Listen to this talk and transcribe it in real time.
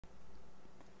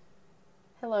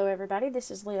Hello everybody, this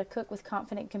is Leah Cook with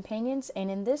Confident Companions, and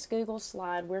in this Google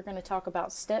slide we're going to talk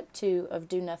about Step 2 of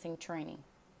Do Nothing training.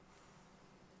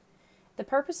 The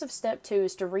purpose of Step 2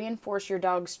 is to reinforce your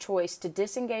dog's choice to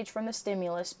disengage from the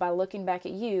stimulus by looking back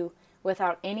at you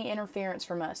without any interference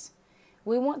from us.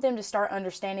 We want them to start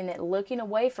understanding that looking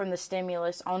away from the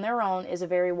stimulus on their own is a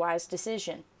very wise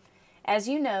decision. As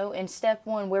you know, in Step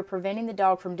 1 we're preventing the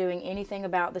dog from doing anything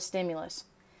about the stimulus.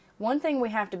 One thing we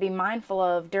have to be mindful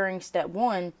of during Step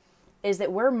 1 is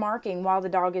that we're marking while the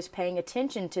dog is paying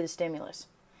attention to the stimulus.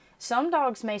 Some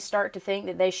dogs may start to think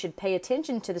that they should pay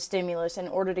attention to the stimulus in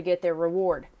order to get their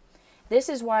reward. This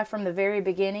is why from the very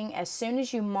beginning, as soon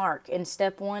as you mark in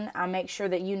Step 1, I make sure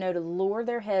that you know to lure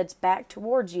their heads back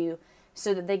towards you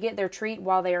so that they get their treat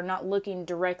while they are not looking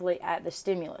directly at the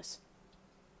stimulus.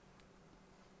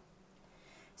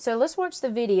 So let's watch the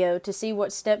video to see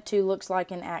what Step 2 looks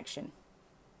like in action.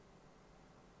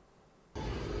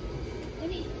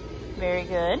 Very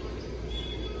good.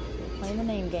 We're playing the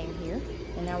name game here.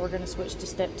 And now we're going to switch to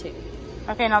Step 2.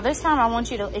 Okay, now this time I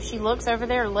want you to, if she looks over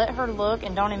there, let her look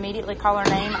and don't immediately call her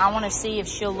name. I want to see if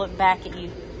she'll look back at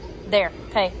you. There,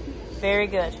 pay. Very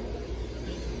good.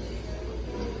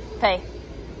 Pay.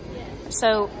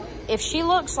 So if she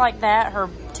looks like that, her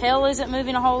tail isn't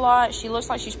moving a whole lot, she looks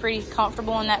like she's pretty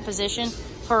comfortable in that position,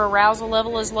 her arousal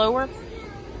level is lower,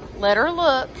 let her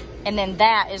look, and then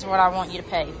that is what I want you to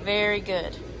pay. Very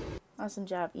good. Awesome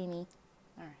job, Amy.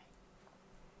 All right.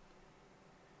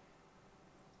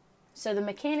 So the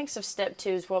mechanics of Step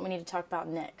 2 is what we need to talk about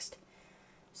next.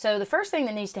 So the first thing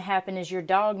that needs to happen is your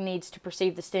dog needs to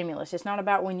perceive the stimulus. It's not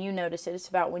about when you notice it, it's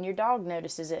about when your dog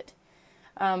notices it.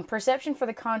 Perception for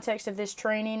the context of this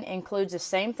training includes the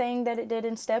same thing that it did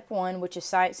in Step 1, which is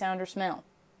sight, sound, or smell.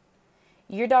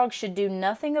 Your dog should do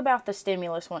nothing about the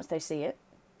stimulus once they see it.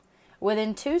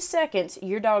 Within 2 seconds,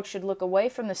 your dog should look away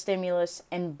from the stimulus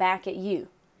and back at you.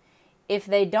 If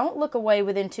they don't look away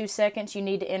within 2 seconds, you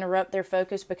need to interrupt their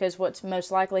focus, because what's most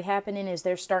likely happening is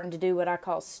they're starting to do what I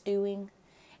call stewing,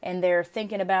 and they're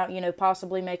thinking about,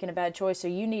 possibly making a bad choice. So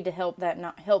you need to help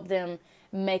them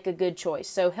make a good choice.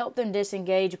 So help them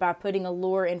disengage by putting a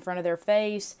lure in front of their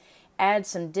face, add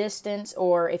some distance,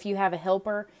 or if you have a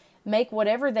helper, make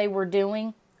whatever they were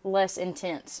doing less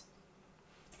intense.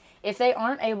 If they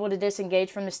aren't able to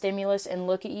disengage from the stimulus and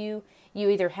look at you, you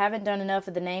either haven't done enough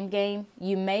of the name game.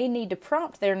 You may need to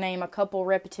prompt their name a couple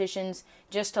repetitions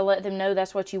just to let them know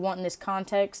that's what you want in this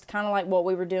context, kind of like what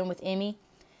we were doing with Emmy.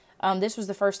 This was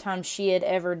the first time she had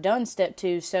ever done Step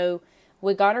 2, so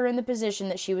we got her in the position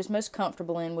that she was most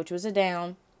comfortable in, which was a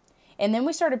down. And then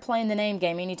we started playing the name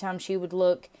game anytime she would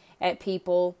look at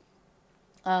people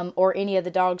or any of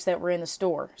the dogs that were in the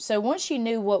store. So once she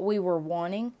knew what we were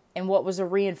wanting and what was a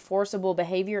reinforceable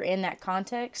behavior in that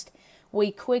context,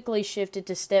 we quickly shifted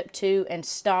to Step 2 and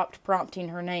stopped prompting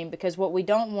her name, because what we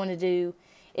don't want to do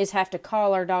is have to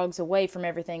call our dogs away from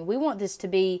everything. We want this to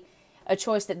be a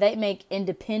choice that they make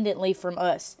independently from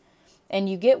us. And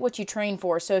you get what you train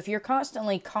for. So if you're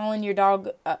constantly calling your dog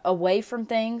away from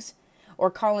things or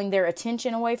calling their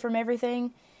attention away from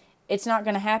everything, it's not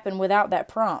going to happen without that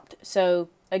prompt. So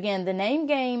again, the name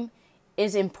game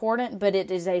is important, but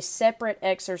it is a separate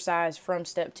exercise from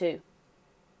Step 2.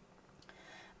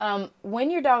 When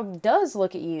your dog does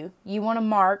look at you, you want to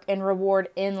mark and reward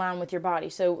in line with your body.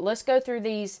 So let's go through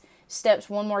these steps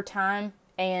one more time,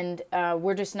 and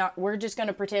we're just going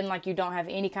to pretend like you don't have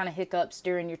any kind of hiccups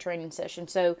during your training session.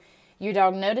 So your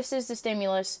dog notices the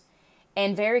stimulus,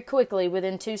 and very quickly,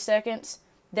 within 2 seconds,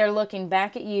 they're looking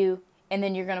back at you, and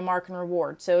then you're going to mark and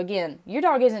reward. So again, your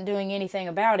dog isn't doing anything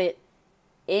about it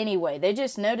anyway. They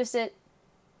just notice it,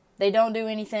 they don't do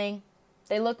anything,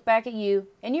 they look back at you,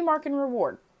 and you mark and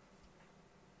reward.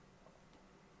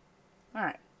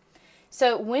 Alright,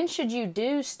 so when should you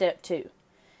do Step 2?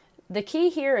 The key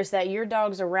here is that your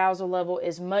dog's arousal level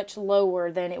is much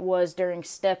lower than it was during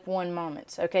Step 1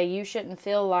 moments. Okay, you shouldn't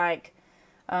feel like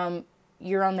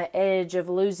you're on the edge of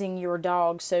losing your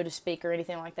dog, so to speak, or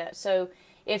anything like that. So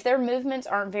if their movements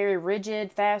aren't very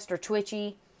rigid, fast, or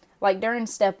twitchy, like during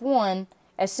Step 1,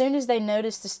 as soon as they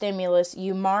notice the stimulus,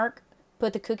 you mark,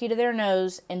 put the cookie to their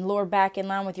nose, and lure back in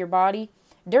line with your body.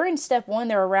 During Step 1,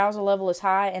 their arousal level is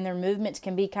high and their movements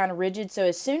can be kind of rigid. So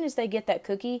as soon as they get that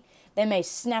cookie, they may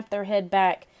snap their head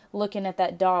back looking at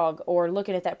that dog or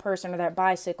looking at that person or that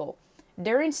bicycle.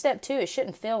 During Step 2, it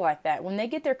shouldn't feel like that. When they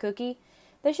get their cookie,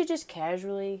 they should just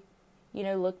casually,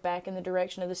 look back in the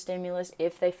direction of the stimulus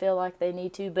if they feel like they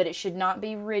need to. But it should not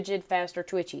be rigid, fast, or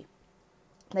twitchy.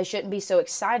 They shouldn't be so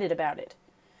excited about it.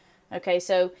 Okay,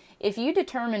 so if you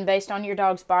determine based on your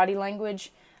dog's body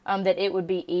language that it would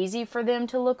be easy for them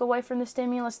to look away from the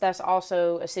stimulus, that's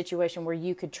also a situation where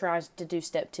you could try to do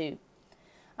step 2.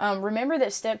 Remember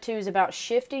that step 2 is about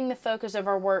shifting the focus of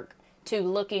our work to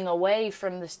looking away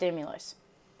from the stimulus.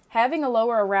 Having a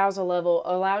lower arousal level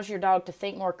allows your dog to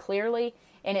think more clearly,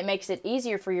 and it makes it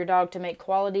easier for your dog to make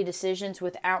quality decisions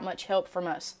without much help from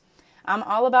us. I'm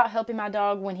all about helping my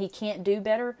dog when he can't do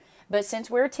better, but since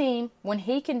we're a team, when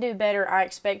he can do better, I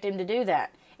expect him to do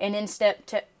that. And in step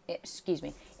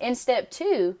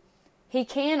 2, he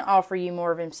can offer you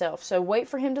more of himself. So wait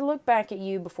for him to look back at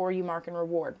you before you mark and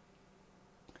reward.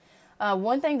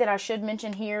 One thing that I should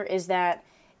mention here is that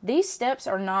these steps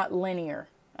are not linear.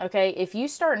 Okay, if you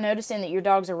start noticing that your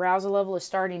dog's arousal level is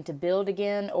starting to build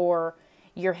again, or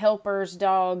your helper's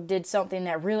dog did something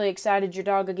that really excited your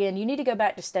dog again, you need to go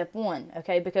back to step 1,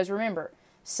 okay? Because remember,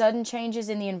 sudden changes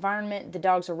in the environment, the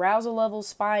dog's arousal level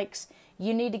spikes,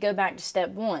 you need to go back to step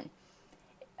 1.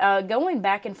 Going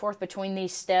back and forth between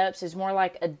these steps is more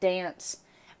like a dance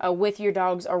with your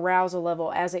dog's arousal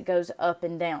level as it goes up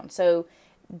and down. So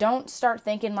don't start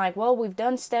thinking like, well, we've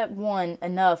done step 1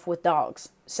 enough with dogs,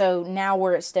 so now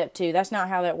we're at step 2. That's not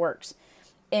how that works.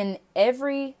 In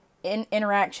every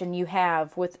interaction you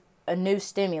have with a new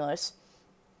stimulus,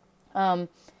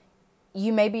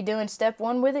 you may be doing step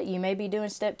 1 with it, you may be doing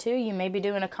step 2, you may be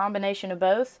doing a combination of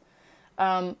both,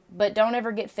 but don't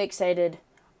ever get fixated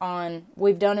on,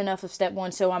 we've done enough of step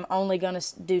 1, so I'm only going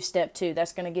to do step 2.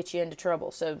 That's going to get you into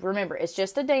trouble. So remember, it's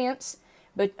just a dance,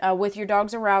 but with your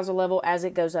dog's arousal level as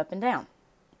it goes up and down.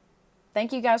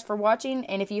 Thank you guys for watching,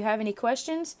 and if you have any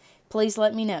questions, please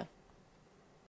let me know.